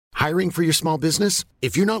Hiring for your small business?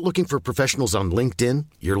 If you're not looking for professionals on LinkedIn,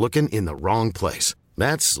 you're looking in the wrong place.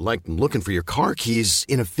 That's like looking for your car keys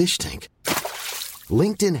in a fish tank.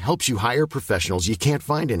 LinkedIn helps you hire professionals you can't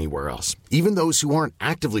find anywhere else, even those who aren't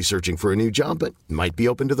actively searching for a new job but might be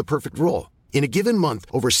open to the perfect role. In a given month,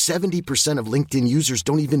 over 70% of LinkedIn users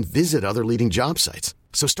don't even visit other leading job sites.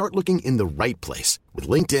 So start looking in the right place. With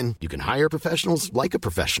LinkedIn, you can hire professionals like a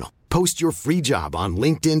professional. Post your free job on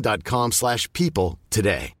linkedin.com/people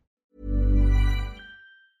today.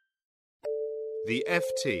 The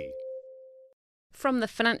FT. From the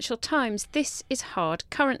Financial Times, this is Hard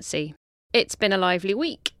Currency. It's been a lively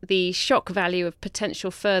week. The shock value of potential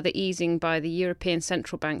further easing by the European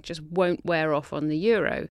Central Bank just won't wear off on the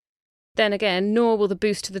euro. Then again, nor will the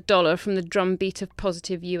boost to the dollar from the drumbeat of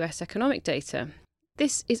positive US economic data.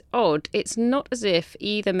 This is odd. It's not as if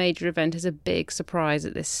either major event is a big surprise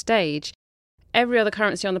at this stage. Every other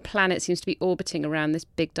currency on the planet seems to be orbiting around this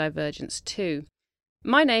big divergence too.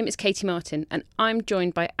 My name is Katie Martin, and I'm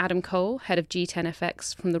joined by Adam Cole, head of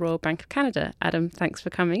G10FX from the Royal Bank of Canada. Adam, thanks for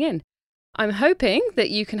coming in. I'm hoping that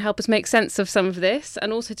you can help us make sense of some of this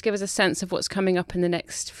and also to give us a sense of what's coming up in the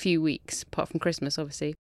next few weeks, apart from Christmas,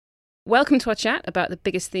 obviously. Welcome to our chat about the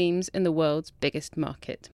biggest themes in the world's biggest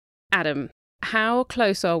market. Adam, how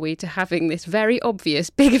close are we to having this very obvious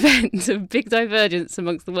big event of big divergence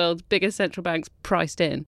amongst the world's biggest central banks priced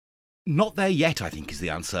in? Not there yet, I think, is the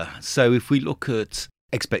answer. So if we look at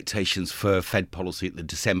expectations for Fed policy at the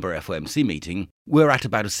December FOMC meeting, we're at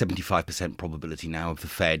about a 75% probability now of the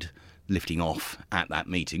Fed lifting off at that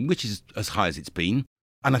meeting, which is as high as it's been.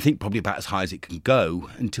 And I think probably about as high as it can go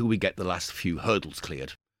until we get the last few hurdles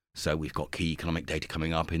cleared. So we've got key economic data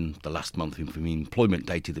coming up in the last month of employment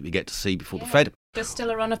data that we get to see before the Fed. There's still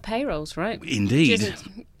a run of payrolls, right? Indeed. Which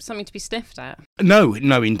isn't something to be sniffed at. No,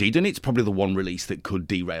 indeed. And it's probably the one release that could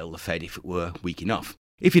derail the Fed if it were weak enough.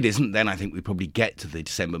 If it isn't, then I think we probably get to the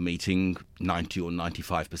December meeting 90 or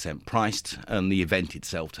 95% priced, and the event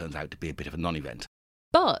itself turns out to be a bit of a non-event.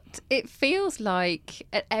 But it feels like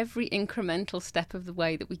at every incremental step of the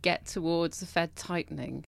way that we get towards the Fed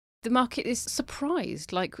tightening, the market is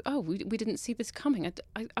surprised, like, oh, we didn't see this coming.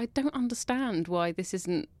 I don't understand why this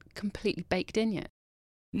isn't completely baked in yet.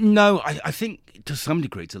 No, I think to some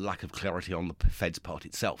degree it's a lack of clarity on the Fed's part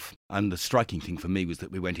itself. And the striking thing for me was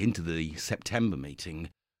that we went into the September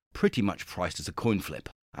meeting pretty much priced as a coin flip.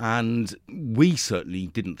 And we certainly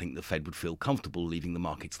didn't think the Fed would feel comfortable leaving the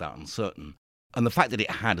markets that uncertain. And the fact that it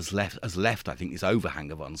has left, I think, this overhang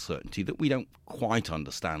of uncertainty that we don't quite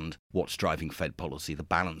understand what's driving Fed policy, the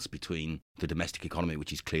balance between the domestic economy,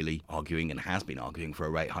 which is clearly arguing and has been arguing for a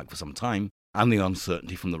rate hike for some time, and the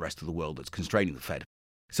uncertainty from the rest of the world that's constraining the Fed.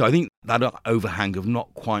 So I think that overhang of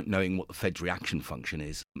not quite knowing what the Fed's reaction function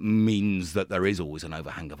is means that there is always an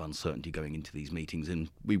overhang of uncertainty going into these meetings, and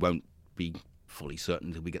we won't be fully certain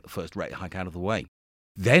until we get the first rate hike out of the way.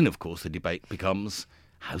 Then, of course, the debate becomes,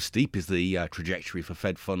 how steep is the trajectory for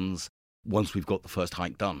Fed funds once we've got the first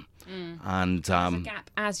hike done? And there's a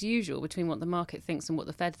gap, as usual, between what the market thinks and what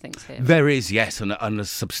the Fed thinks here. There is, yes, and a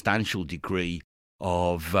substantial degree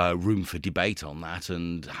of room for debate on that.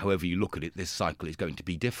 And however you look at it, this cycle is going to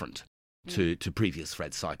be different to previous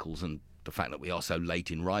Fed cycles. And the fact that we are so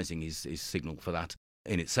late in rising is signal for that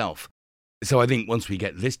in itself. So I think once we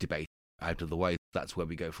get this debate out of the way, that's where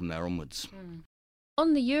we go from there onwards.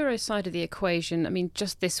 On the euro side of the equation, I mean,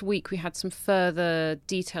 just this week we had some further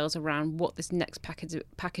details around what this next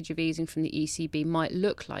package of easing from the ECB might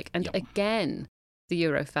look like. And again, the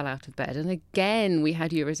euro fell out of bed. And again, we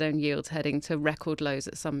had Eurozone yields heading to record lows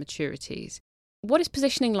at some maturities. What is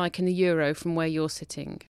positioning like in the euro from where you're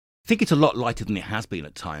sitting? I think it's a lot lighter than it has been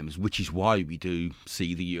at times, which is why we do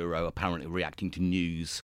see the euro apparently reacting to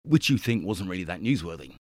news which you think wasn't really that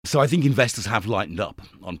newsworthy. So I think investors have lightened up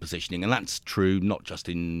on positioning, and that's true not just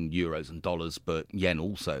in euros and dollars, but yen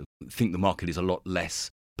also. I think the market is a lot less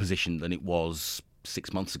positioned than it was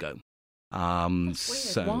 6 months ago.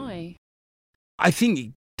 That's weird. Why? I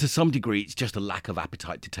think to some degree it's just a lack of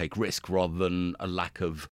appetite to take risk rather than a lack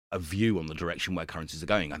of a view on the direction where currencies are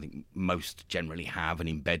going. I think most generally have an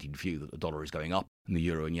embedded view that the dollar is going up and the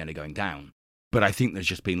euro and yen are going down. But I think there's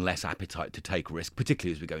just been less appetite to take risk,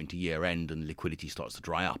 particularly as we go into year end and liquidity starts to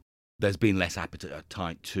dry up. There's been less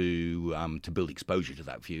appetite to build exposure to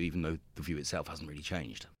that view, even though the view itself hasn't really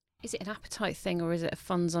changed. Is it an appetite thing or is it a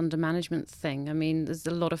funds under management thing? I mean, there's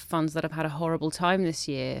a lot of funds that have had a horrible time this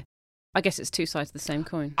year. I guess it's two sides of the same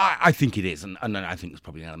coin. I think it is, and I think there's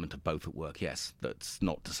probably an element of both at work, yes. That's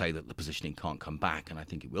not to say that the positioning can't come back, and I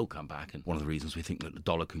think it will come back. And one of the reasons we think that the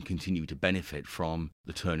dollar can continue to benefit from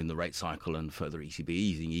the turn in the rate cycle and further ECB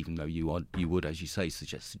easing, even though you would, as you say,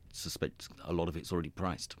 suspect a lot of it's already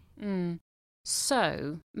priced.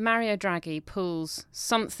 So, Mario Draghi pulls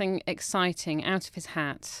something exciting out of his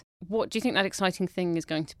hat. What do you think that exciting thing is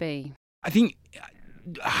going to be?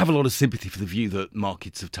 I have a lot of sympathy for the view that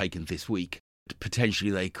markets have taken this week. Potentially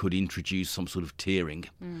they could introduce some sort of tiering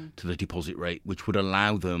to the deposit rate, which would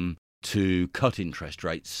allow them to cut interest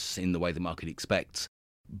rates in the way the market expects,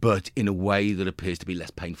 but in a way that appears to be less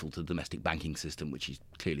painful to the domestic banking system, which is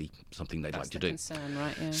clearly something they'd like to do. That's the concern,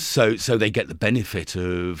 right? Yeah. So they get the benefit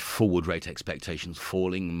of forward rate expectations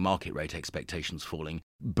falling, market rate expectations falling,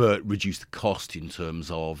 but reduce the cost in terms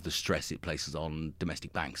of the stress it places on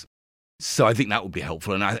domestic banks. So I think that would be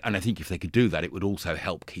helpful, and I think if they could do that, it would also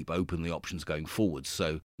help keep open the options going forward.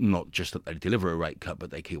 So not just that they deliver a rate cut,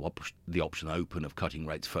 but they keep the option open of cutting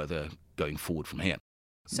rates further going forward from here.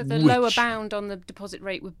 So the lower bound on the deposit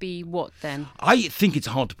rate would be what then? I think it's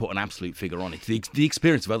hard to put an absolute figure on it. The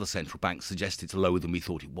experience of other central banks suggests it's lower than we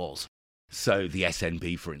thought it was. So the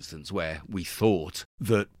SNB, for instance, where we thought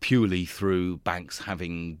that purely through banks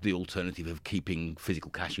having the alternative of keeping physical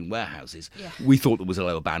cash in warehouses, we thought there was a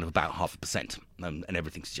lower bound of about 0.5%, and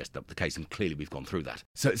everything suggests that's the case, and clearly we've gone through that.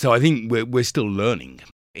 So I think we're still learning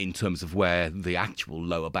in terms of where the actual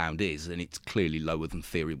lower bound is, and it's clearly lower than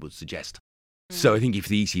theory would suggest. So I think if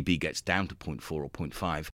the ECB gets down to 0.4 or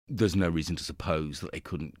 0.5, there's no reason to suppose that they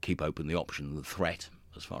couldn't keep open the option, the threat,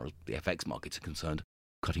 as far as the FX markets are concerned,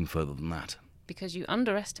 cutting further than that. Because you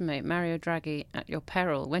underestimate Mario Draghi at your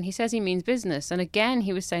peril when he says he means business. And again,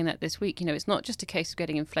 he was saying that this week. It's not just a case of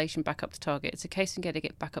getting inflation back up to target. It's a case of getting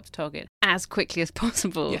it back up to target as quickly as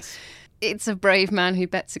possible. Yes. It's a brave man who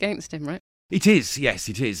bets against him, right? It is, yes,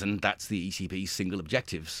 it is, and that's the ECB's single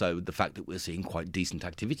objective. So the fact that we're seeing quite decent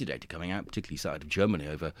activity data coming out, particularly side of Germany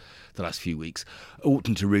over the last few weeks,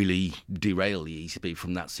 oughtn't to really derail the ECB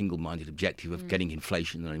from that single-minded objective of getting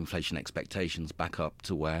inflation and inflation expectations back up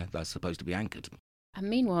to where they're supposed to be anchored. And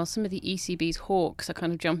meanwhile, some of the ECB's hawks are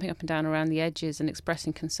kind of jumping up and down around the edges and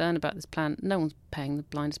expressing concern about this plan. No one's paying the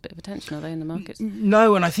blindest bit of attention, are they, in the markets?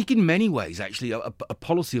 No, and I think in many ways, actually, a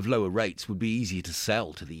policy of lower rates would be easier to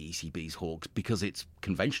sell to the ECB's hawks because it's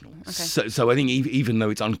conventional. Okay. So I think even though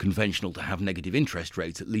it's unconventional to have negative interest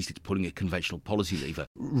rates, at least it's pulling a conventional policy lever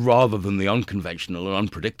rather than the unconventional and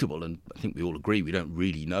unpredictable. And I think we all agree we don't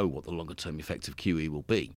really know what the longer-term effects of QE will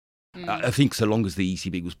be. I think so long as the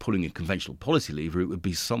ECB was pulling a conventional policy lever, it would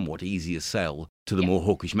be somewhat easier sell to the more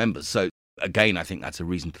hawkish members. So again, I think that's a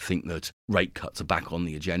reason to think that rate cuts are back on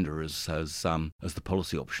the agenda as the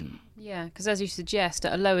policy option. Yeah, because as you suggest,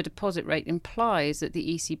 a lower deposit rate implies that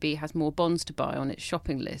the ECB has more bonds to buy on its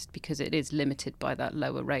shopping list because it is limited by that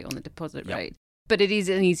lower rate on the deposit rate. But it is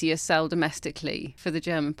an easier sell domestically for the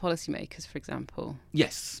German policymakers, for example.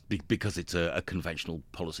 Yes, because it's a conventional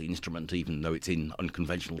policy instrument, even though it's in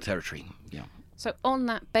unconventional territory. Yeah. So on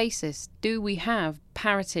that basis, do we have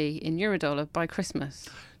parity in Eurodollar by Christmas?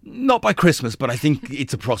 Not by Christmas, but I think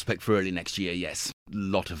it's a prospect for early next year, yes. A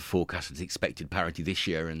lot of forecasters expected parity this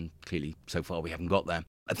year, and clearly so far we haven't got there.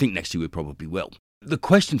 I think next year we probably will. The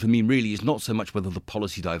question for me really is not so much whether the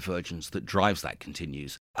policy divergence that drives that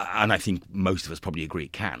continues, and I think most of us probably agree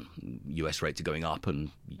it can. US rates are going up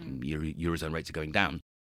and Eurozone rates are going down.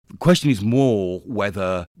 The question is more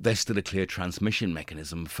whether there's still a clear transmission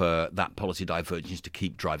mechanism for that policy divergence to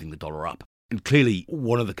keep driving the dollar up. And clearly,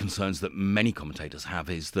 one of the concerns that many commentators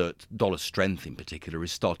have is that dollar strength in particular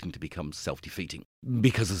is starting to become self-defeating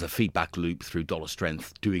because there's a feedback loop through dollar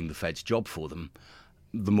strength doing the Fed's job for them.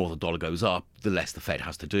 The more the dollar goes up, the less the Fed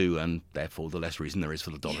has to do, and therefore the less reason there is for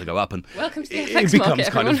the dollar to go up. And welcome to the FX it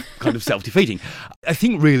becomes market, kind of self-defeating. I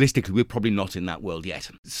think realistically we're probably not in that world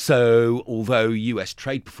yet. So although US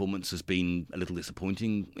trade performance has been a little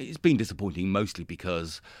disappointing, it's been disappointing mostly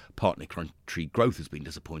because partner country growth has been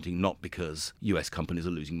disappointing, not because US companies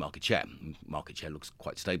are losing market share. Market share looks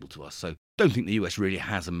quite stable to us. So don't think the US really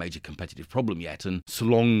has a major competitive problem yet. And so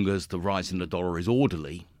long as the rise in the dollar is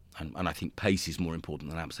orderly, and I think pace is more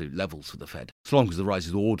important than absolute levels for the Fed. So long as the rise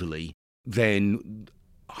is orderly, then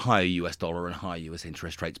higher US dollar and higher US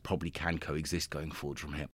interest rates probably can coexist going forward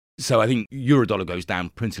from here. So I think Eurodollar goes down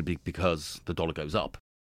principally because the dollar goes up.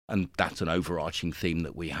 And that's an overarching theme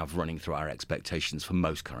that we have running through our expectations for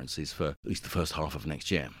most currencies for at least the first half of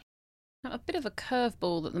next year. Now, a bit of a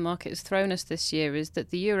curveball that the market has thrown us this year is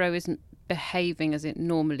that the euro isn't behaving as it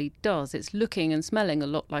normally does. It's looking and smelling a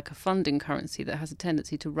lot like a funding currency that has a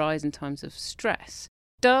tendency to rise in times of stress.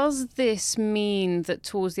 Does this mean that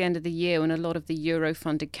towards the end of the year, when a lot of the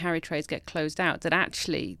euro-funded carry trades get closed out, that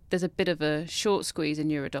actually there's a bit of a short squeeze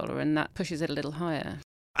in euro-dollar and that pushes it a little higher?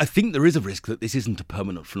 I think there is a risk that this isn't a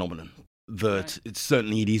permanent phenomenon, that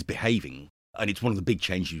certainly it is behaving. And it's one of the big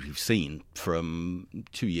changes we've seen from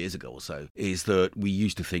 2 years ago or so, is that we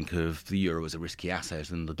used to think of the euro as a risky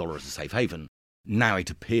asset and the dollar as a safe haven. Now it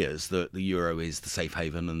appears that the euro is the safe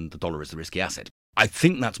haven and the dollar is the risky asset. I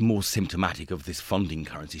think that's more symptomatic of this funding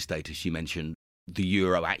currency status you mentioned, the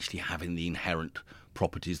euro actually having the inherent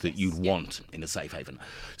properties that you'd want in a safe haven.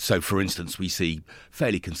 So, for instance, we see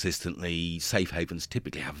fairly consistently safe havens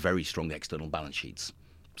typically have very strong external balance sheets.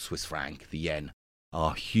 Swiss franc, the yen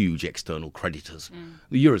are huge external creditors.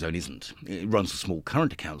 The Eurozone isn't. It runs a small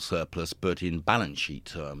current account surplus, but in balance sheet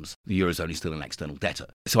terms, the Eurozone is still an external debtor.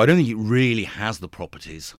 So I don't think it really has the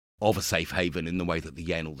properties of a safe haven in the way that the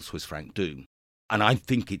yen or the Swiss franc do. And I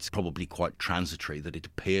think it's probably quite transitory that it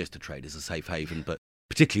appears to trade as a safe haven, but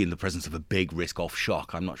particularly in the presence of a big risk-off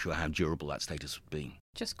shock, I'm not sure how durable that status would be.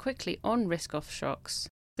 Just quickly, on risk-off shocks,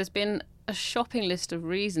 there's been a shopping list of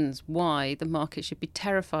reasons why the market should be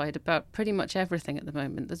terrified about pretty much everything at the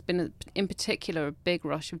moment. There's been, in particular, a big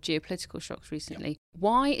rush of geopolitical shocks recently. Yep.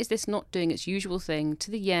 Why is this not doing its usual thing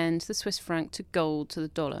to the yen, to the Swiss franc, to gold, to the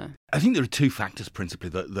dollar? I think there are two factors principally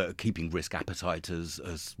that are keeping risk appetite as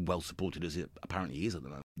well supported as it apparently is at the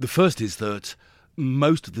moment. The first is that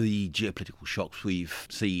most of the geopolitical shocks we've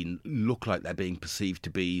seen look like they're being perceived to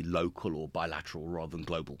be local or bilateral rather than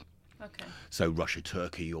global. Okay. So Russia,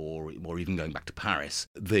 Turkey, or even going back to Paris,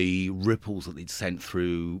 the ripples that it's sent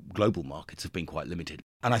through global markets have been quite limited.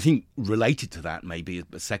 And I think related to that, maybe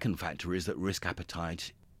a second factor is that risk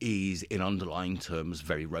appetite is, in underlying terms,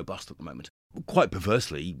 very robust at the moment. Quite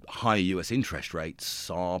perversely, higher US interest rates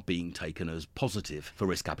are being taken as positive for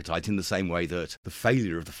risk appetite in the same way that the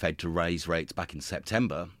failure of the Fed to raise rates back in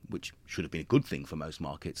September, which should have been a good thing for most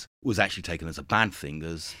markets, was actually taken as a bad thing.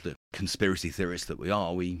 As the conspiracy theorists that we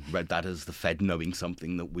are, we read that as the Fed knowing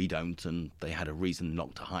something that we don't, and they had a reason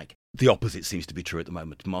not to hike. The opposite seems to be true at the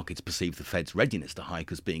moment. Markets perceive the Fed's readiness to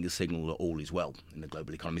hike as being a signal that all is well in the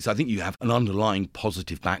global economy. So I think you have an underlying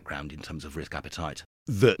positive background in terms of risk appetite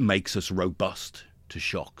that makes us robust to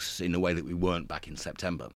shocks in a way that we weren't back in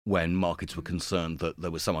September, when markets were concerned that there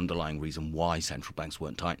was some underlying reason why central banks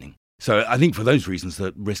weren't tightening. So I think for those reasons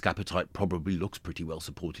that risk appetite probably looks pretty well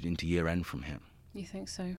supported into year end from here. You think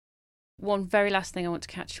so? One very last thing I want to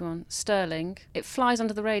catch you on, sterling. It flies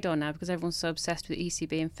under the radar now because everyone's so obsessed with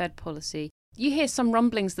ECB and Fed policy. You hear some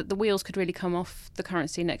rumblings that the wheels could really come off the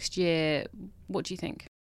currency next year. What do you think?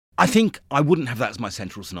 I think I wouldn't have that as my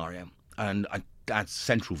central scenario. And that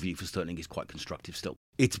central view for sterling is quite constructive still.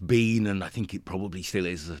 It's been, and I think it probably still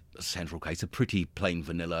is, a central case, a pretty plain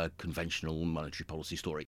vanilla conventional monetary policy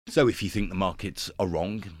story. So if you think the markets are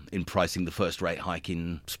wrong in pricing the first rate hike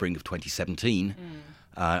in spring of 2017,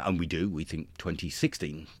 and we think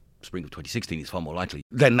spring of 2016 is far more likely,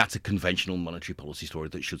 then that's a conventional monetary policy story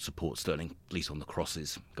that should support sterling, at least on the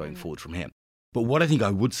crosses going forward from here. But what I think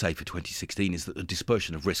I would say for 2016 is that the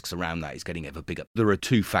dispersion of risks around that is getting ever bigger. There are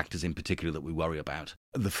two factors in particular that we worry about.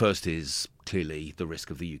 The first is clearly the risk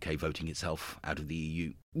of the UK voting itself out of the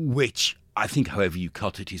EU, which I think, however you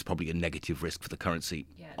cut it, is probably a negative risk for the currency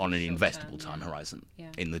on an investable time horizon,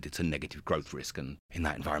 in that it's a negative growth risk, and in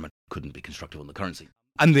that environment couldn't be constructive on the currency.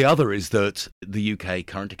 And the other is that the UK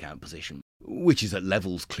current account position, which is at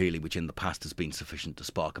levels clearly which in the past has been sufficient to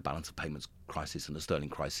spark a balance of payments crisis and a sterling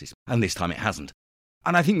crisis, and this time it hasn't.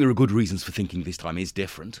 And I think there are good reasons for thinking this time is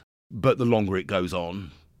different, but the longer it goes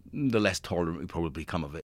on, the less tolerant we probably come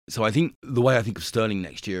of it. So I think the way I think of sterling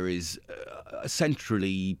next year is a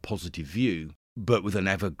centrally positive view, but with an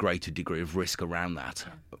ever greater degree of risk around that.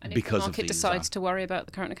 And because if the market decides to worry about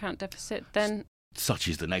the current account deficit, then... Such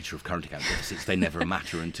is the nature of current account deficits. They never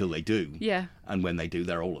matter until they do. Yeah. And when they do,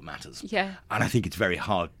 they're all that matters. Yeah. And I think it's very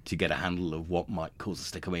hard to get a handle of what might cause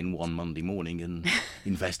us to come in one Monday morning and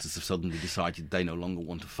investors have suddenly decided they no longer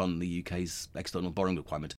want to fund the UK's external borrowing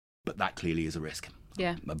requirement. But that clearly is a risk.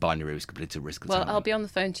 Yeah. A binary risk, but it's a risk. Well, I'll be on the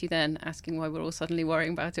phone to you then, asking why we're all suddenly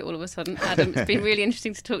worrying about it all of a sudden. Adam, it's been really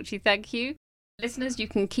interesting to talk to you. Thank you. Listeners, you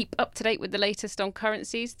can keep up to date with the latest on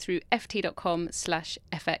currencies through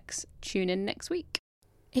ft.com/FX. Tune in next week.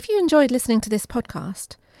 If you enjoyed listening to this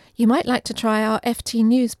podcast, you might like to try our FT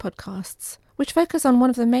News podcasts, which focus on one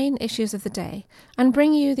of the main issues of the day and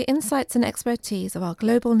bring you the insights and expertise of our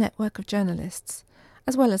global network of journalists,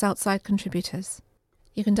 as well as outside contributors.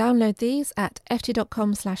 You can download these at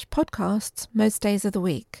ft.com/podcasts most days of the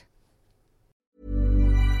week.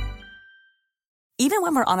 Even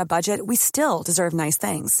when we're on a budget, we still deserve nice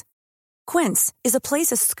things. Quince is a place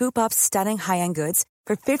to scoop up stunning high-end goods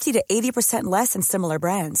for 50 to 80% less than similar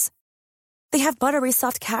brands. They have buttery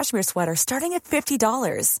soft cashmere sweaters starting at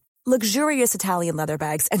 $50, luxurious Italian leather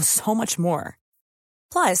bags, and so much more.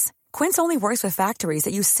 Plus, Quince only works with factories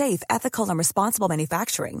that use safe, ethical, and responsible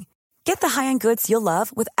manufacturing. Get the high-end goods you'll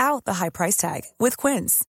love without the high price tag with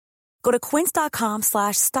Quince. Go to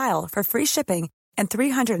quince.com/style for free shipping and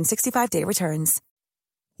 365-day returns.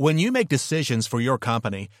 When you make decisions for your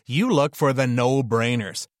company, you look for the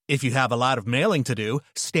no-brainers. If you have a lot of mailing to do,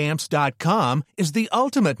 Stamps.com is the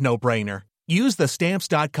ultimate no-brainer. Use the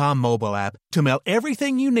Stamps.com mobile app to mail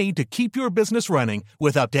everything you need to keep your business running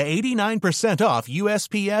with up to 89% off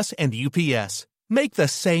USPS and UPS. Make the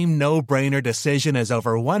same no-brainer decision as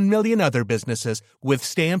over 1 million other businesses with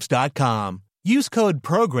Stamps.com. Use code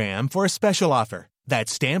PROGRAM for a special offer.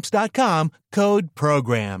 That's Stamps.com, code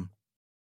PROGRAM.